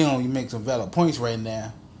 God damn, you make some valid points right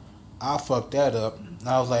now. I fucked that up. And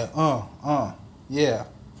I was like,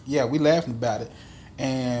 yeah, we laughing about it,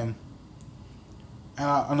 and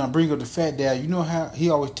I bring up the fact that you know how he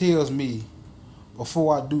always tells me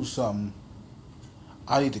before I do something,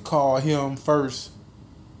 I need to call him first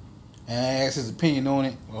and ask his opinion on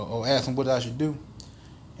it, or ask him what I should do.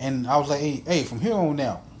 And I was like, hey, from here on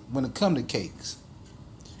out, when it come to cakes,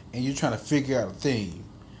 and you're trying to figure out a theme,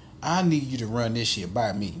 I need you to run this shit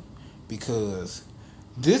by me, because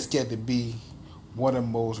this got to be one of the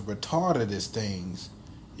most retardedest things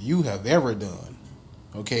you have ever done.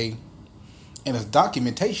 Okay? And it's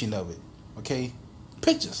documentation of it. Okay?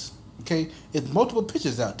 Pictures. Okay? It's multiple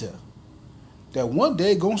pictures out there that one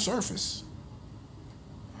day gonna surface.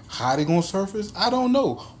 How they gonna surface? I don't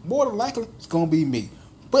know. More than likely, it's gonna be me.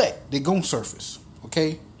 But they gonna surface.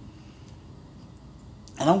 Okay?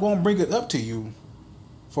 And I'm gonna bring it up to you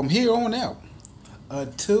from here on out.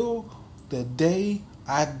 Until the day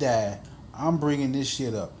I die, I'm bringing this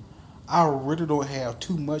shit up. I really don't have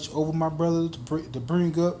too much over my brother to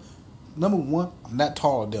bring up. Number one, I'm not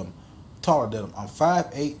taller than him. I'm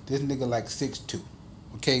 5'8". This nigga like 6'2".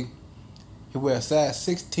 Okay? He wears a size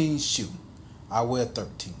 16 shoe. I wear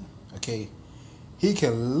 13. Okay? He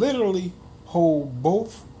can literally hold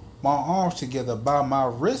both my arms together by my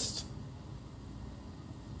wrist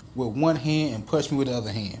with one hand and push me with the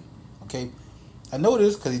other hand. Okay? I know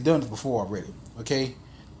this because he's done this before already. Okay?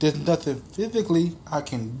 There's nothing physically I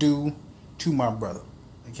can do to my brother.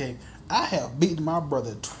 Okay? I have beaten my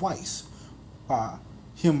brother twice by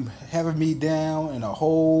him having me down in a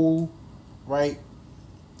hole, right?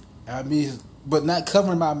 I mean, but not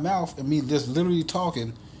covering my mouth and me just literally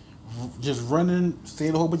talking, just running,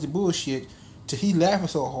 saying a whole bunch of bullshit, till he laughing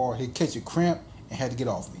so hard he'd catch a cramp and had to get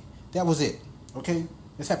off me. That was it. Okay?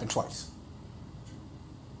 This happened twice.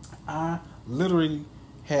 I literally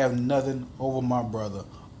have nothing over my brother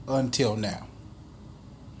until now.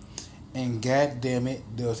 And god damn it,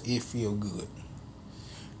 does it feel good.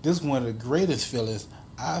 This is one of the greatest feelings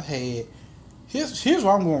I've had. Here's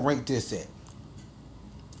where I'm going to rank this at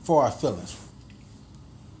for our feelings.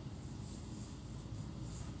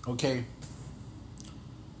 Okay?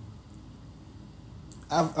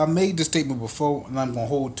 I made this statement before, and I'm going to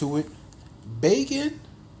hold to it. Bacon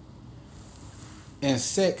and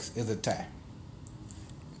sex is a tie.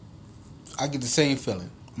 I get the same feeling.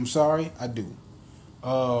 I'm sorry, I do.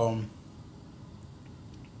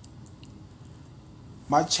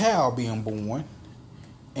 My child being born,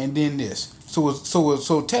 and then this.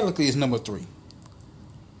 So technically it's number 3.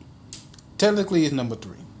 Technically it's number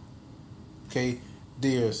 3. Okay,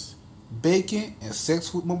 there's bacon and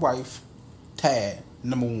sex with my wife, tied,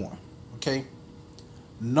 number 1. Okay,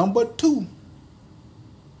 number 2,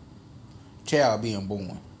 child being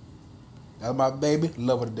born. That's my baby,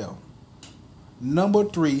 love her to death. Number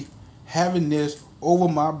 3, having this over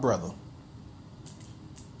my brother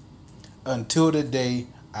until the day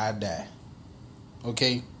I die.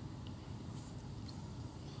 Okay?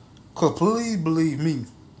 Because please believe me,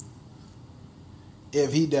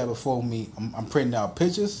 if he died before me, I'm printing out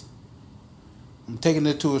pictures. I'm taking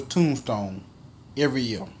it to his tombstone every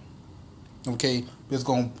year. Okay?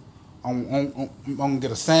 I'm gonna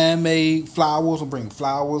get a sign made, flowers. I'm bring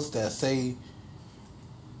flowers that say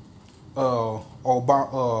Kamala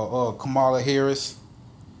Harris,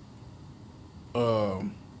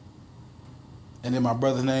 and then my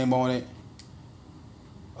brother's name on it.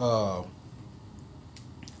 Uh,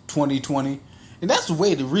 2020, and that's the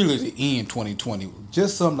way to really to end 2020.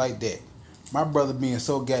 Just something like that. My brother being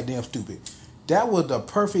so goddamn stupid. That was the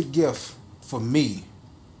perfect gift for me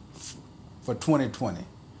for 2020.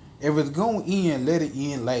 If it's gonna end, let it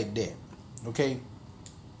end like that. Okay.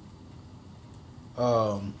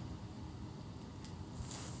 Um.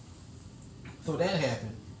 So that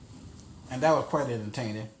happened, and that was quite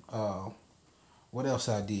entertaining. What else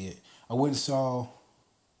I did? I went and saw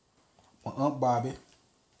my Aunt Bobby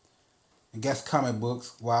and got some comic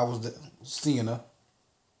books while I was seeing her.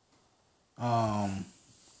 Um,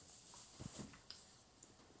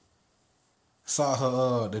 saw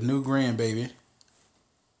her the new grandbaby.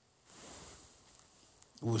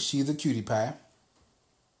 Well, she's a cutie pie.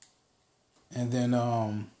 And then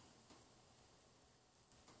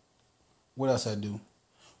what else I do?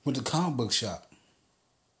 Went to comic book shop.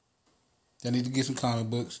 I need to get some comic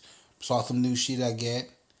books. Saw some new shit I got.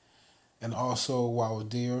 And also while I was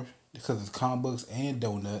there, because it's comic books and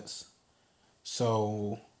donuts.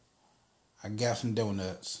 So I got some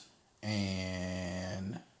donuts.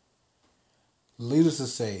 And needless to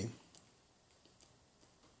say,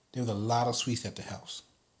 there was a lot of sweets at the house.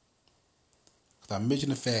 Because I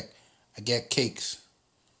mentioned the fact I got cakes.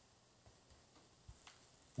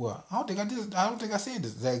 Well, I don't think I said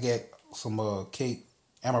this. I got some cake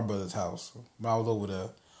at my brother's house when I was over there.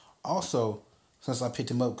 Also, since I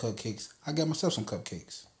picked him up cupcakes, I got myself some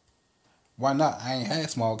cupcakes. Why not? I ain't had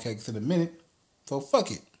small cakes in a minute, so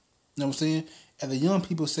fuck it. You know what I'm saying? As the young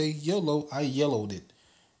people say, YOLO, I yellowed it.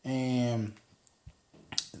 And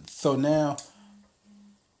so now,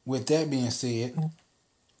 with that being said,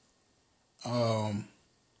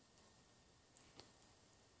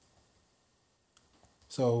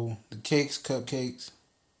 so the cakes, cupcakes,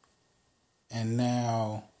 and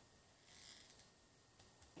now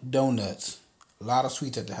donuts. A lot of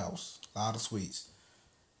sweets at the house. A lot of sweets.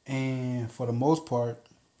 And for the most part,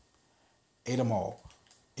 ate them all.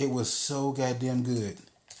 It was so goddamn good.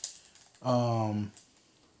 Um,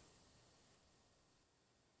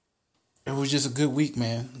 it was just a good week,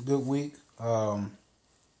 man. Good week.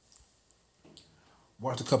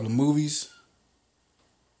 Watched a couple of movies.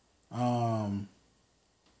 Um,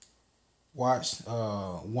 watched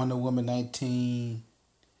Wonder Woman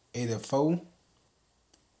 1984.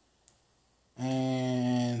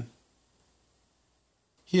 And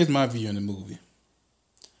here's my view on the movie.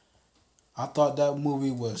 I thought that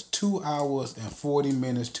movie was 2 hours and 40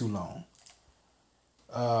 minutes too long.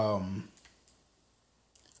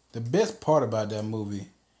 The best part about that movie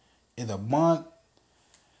is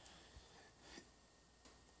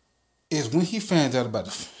is when he finds out about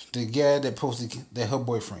the guy that posted that her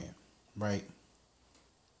boyfriend, right?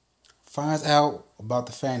 Finds out about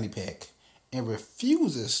the fanny pack and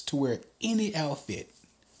refuses to wear any outfit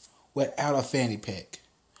without a fanny pack.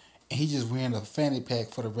 And he just wearing a fanny pack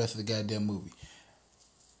for the rest of the goddamn movie.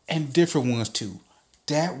 And different ones too.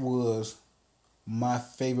 That was my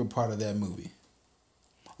favorite part of that movie.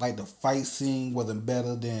 Like the fight scene wasn't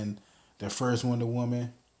better than the first Wonder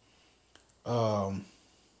Woman.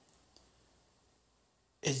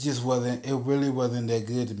 It just wasn't. It really wasn't that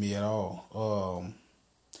good to me at all.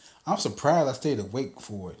 I'm surprised I stayed awake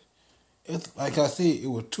for it. It's like I said, it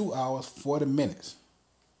was 2 hours 40 minutes.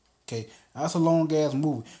 Okay, that's a long ass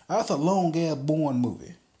movie. That's a long ass Bourne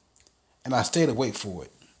movie, and I stayed awake for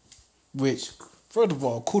it. Which, first of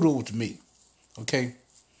all, kudos to me. Okay,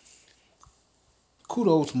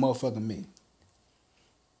 kudos to motherfucking me.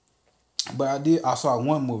 But I saw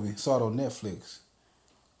one movie. Saw it on Netflix.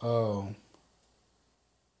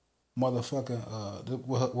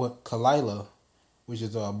 Motherfucking what Kalila, which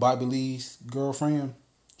is Bobby Lee's girlfriend.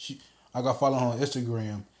 I got following her on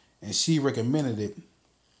Instagram, and she recommended it.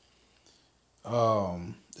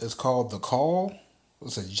 It's called The Call.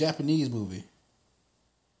 It's a Japanese movie,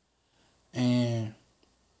 and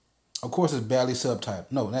of course it's badly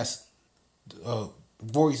subtitled. No, that's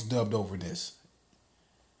voice dubbed over this.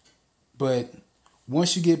 But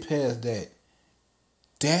once you get past that,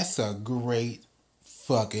 that's a great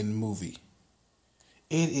fucking movie.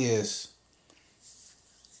 It is.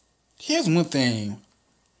 Here's one thing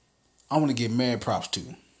I want to give mad props to.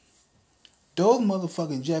 Those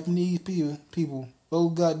motherfucking Japanese people,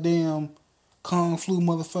 those goddamn Kung Flu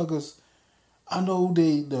motherfuckers, I know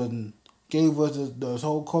they done gave us the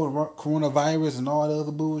whole coronavirus and all the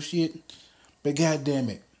other bullshit, but goddamn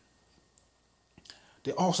it,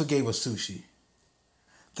 they also gave us sushi.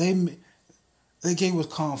 They gave us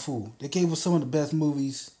Kung Fu. They gave us some of the best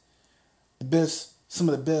movies, some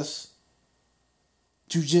of the best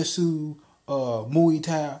jujitsu, Muay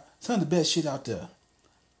Thai. Some of the best shit out there.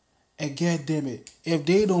 And goddamn it, if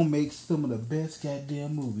they don't make some of the best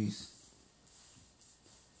goddamn movies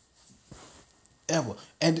ever,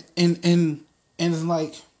 and it's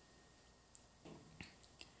like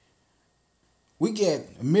we get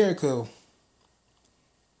America.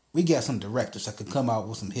 We got some directors that could come out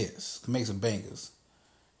with some hits, can make some bangers.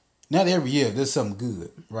 Not every year there's something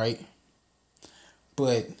good, right?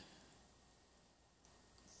 But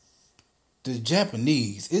the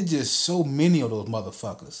Japanese, it's just so many of those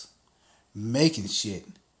motherfuckers making shit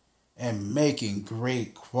and making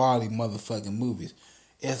great quality motherfucking movies.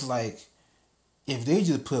 It's like if they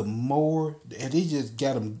just put more, if they just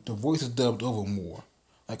got them the voices dubbed over more.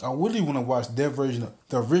 Like I really want to watch their version of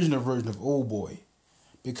the original version of Old Boy,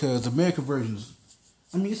 because the American versions,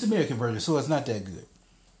 I mean it's the American version, so it's not that good.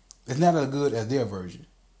 It's not as good as their version.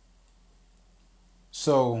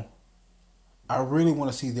 So I really want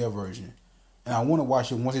to see their version, and I want to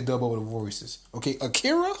watch it once they dub over the voices. Okay,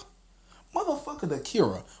 Akira. Motherfucking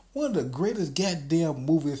Akira, one of the greatest goddamn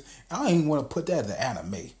movies. I don't even want to put that as an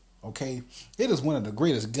anime. Okay, it is one of the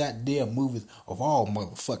greatest goddamn movies of all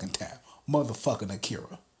motherfucking time. Motherfucking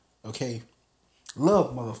Akira. Okay,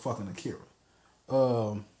 love motherfucking Akira.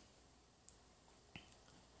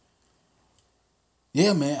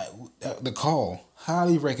 Yeah, man, The Call,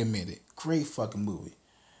 highly recommended. Great fucking movie.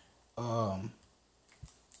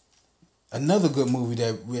 Another good movie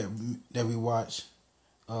that we watched.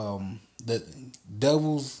 The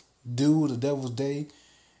Devil's Due, The Devil's Day.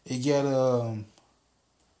 It got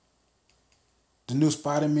the new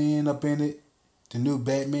Spider-Man up in it, the new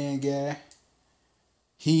Batman guy.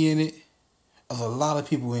 He in it. There's a lot of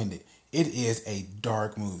people in it. It is a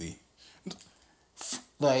dark movie.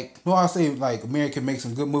 Like, no, I say like America makes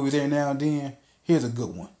some good movies every now and then. Here's a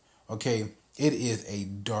good one. Okay, it is a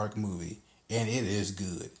dark movie and it is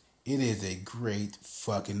good. It is a great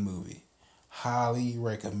fucking movie. Highly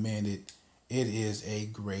recommended. It is a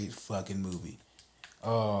great fucking movie.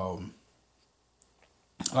 Like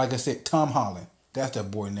I said, Tom Holland. That's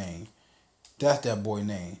that boy name.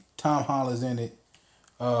 Tom Holland's in it.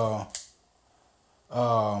 Like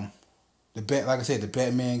I said, the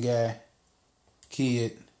Batman guy,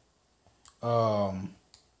 kid. Go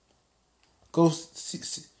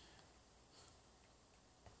see,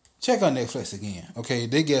 check out Netflix again. Okay,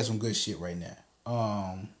 they got some good shit right now.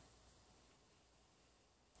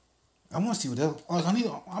 I want to see what else. Like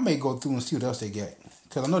I may go through and see what else they got,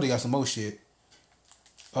 because I know they got some more shit.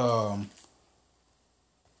 What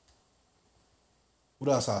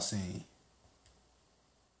else I seen?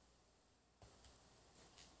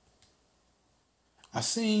 I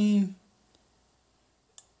seen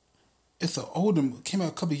it's an older, came out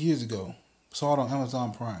a couple of years ago. Saw it on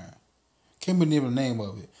Amazon Prime. Can't remember the name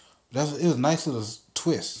of it. It was a nice little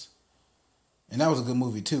twist, and that was a good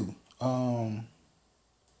movie too.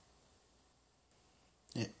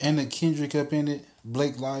 Anna Kendrick up in it.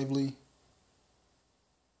 Blake Lively.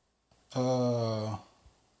 The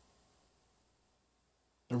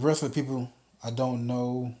rest of the people I don't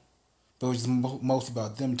know, but it was just most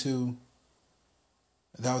about them too.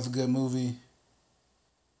 That was a good movie.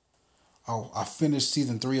 I finished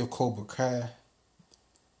season 3 of Cobra Kai.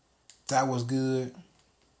 That was good.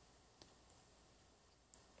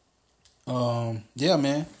 Yeah,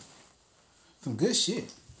 man, some good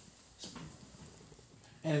shit.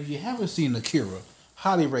 And if you haven't seen Akira,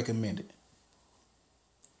 highly recommend it.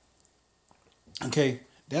 Okay,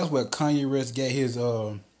 that's where Kanye West got his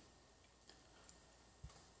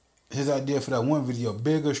idea for that one video,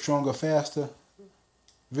 Bigger, Stronger, Faster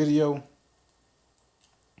video.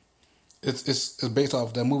 It's based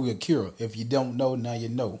off that movie Akira. If you don't know, now you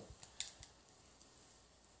know.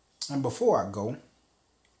 And before I go,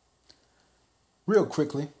 real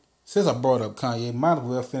quickly, since I brought up Kanye, might as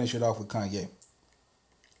well finish it off with Kanye.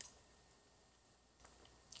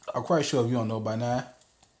 I'm quite sure if you don't know by now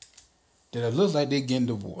that it looks like they're getting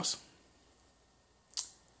divorced.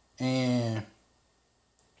 And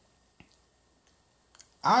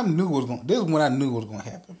I knew it was going. This is when I knew it was going to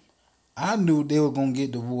happen. I knew they were going to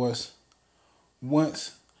get divorced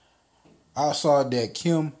once I saw that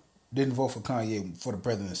Kim didn't vote for Kanye for the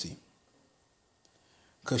presidency,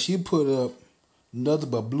 because she put up nothing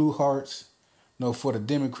but blue hearts, for the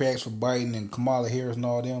Democrats, for Biden and Kamala Harris and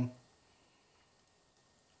all them.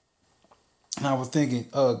 And I was thinking,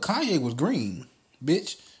 Kanye was green,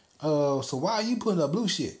 bitch. So why are you putting up blue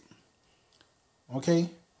shit? Okay,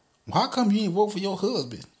 how come you ain't vote for your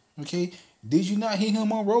husband? Okay, did you not hear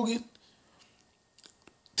him on Rogan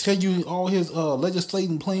tell you all his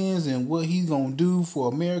legislating plans and what he's gonna do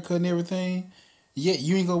for America and everything? Yet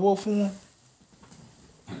you ain't gonna vote for him.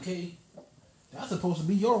 Okay, That's supposed to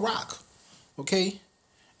be your rock. Okay?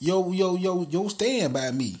 Yo, stand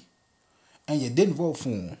by me. And you didn't vote for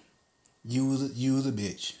him. You was a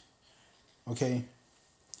bitch. Okay?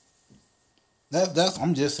 That's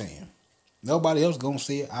I'm just saying. Nobody else gonna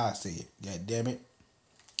say it, I say it. God damn it.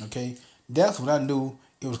 Okay? That's when I knew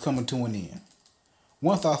it was coming to an end.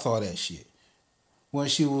 Once I saw that shit. When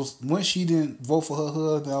she didn't vote for her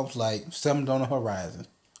husband, I was like, something on the horizon.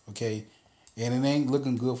 Okay? And it ain't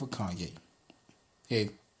looking good for Kanye. Okay.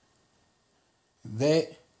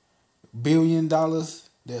 That $1 billion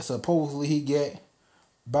that supposedly he got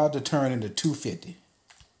about to turn into 250.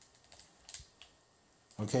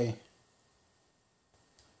 Okay?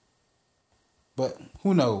 But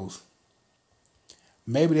who knows?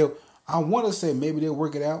 I want to say maybe they'll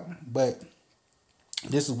work it out, but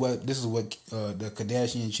this is what the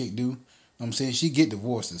Kardashian chick do. I'm saying she get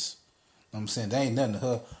divorces. I'm saying that ain't nothing to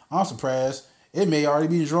her. I'm surprised. It may already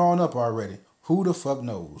be drawn up already. Who the fuck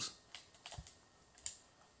knows?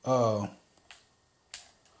 But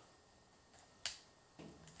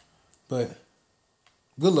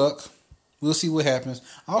good luck. We'll see what happens.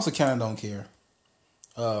 I also kind of don't care.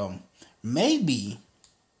 Maybe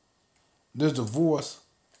this divorce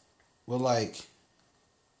will like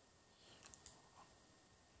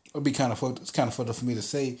it'll be kind of fucked. It's kind of fucked up for me to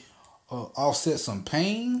say. Offset some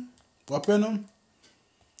pain up in him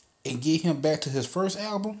and get him back to his first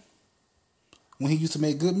album when he used to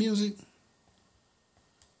make good music. You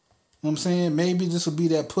know what I'm saying? Maybe this will be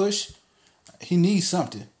that push. He needs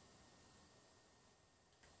something.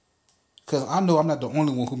 Because I know I'm not the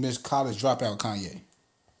only one who missed college dropout Kanye.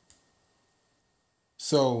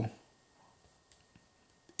 So,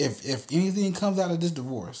 if anything comes out of this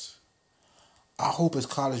divorce, I hope it's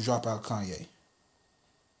college dropout Kanye.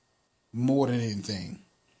 More than anything.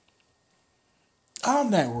 I'm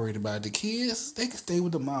not worried about the kids. They can stay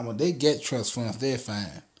with the mama. They get trust funds. They're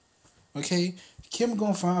fine. Okay? Kim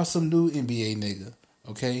gonna find some new NBA nigga.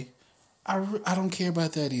 Okay? I don't care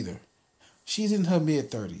about that either. She's in her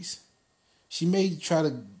mid-30s. She may try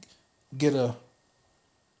to get an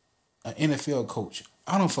NFL coach.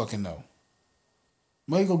 I don't fucking know.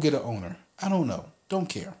 May go get an owner. I don't know. Don't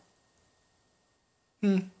care.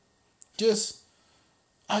 I just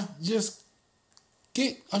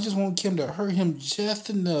want Kim to hurt him just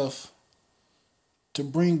enough to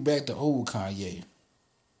bring back the old Kanye.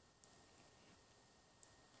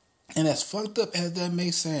 And as fucked up as that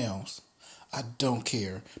may sound, I don't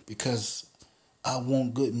care because I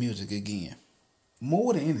want good music again.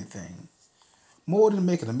 More than anything. More than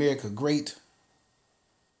making America great.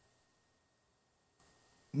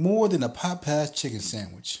 More than a Popeye's chicken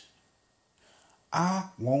sandwich. I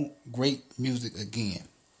want great music again.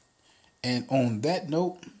 And on that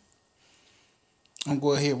note, I'm going to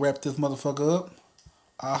go ahead and wrap this motherfucker up.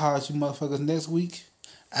 I'll holler at you motherfuckers next week.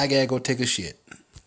 I gotta go take a shit.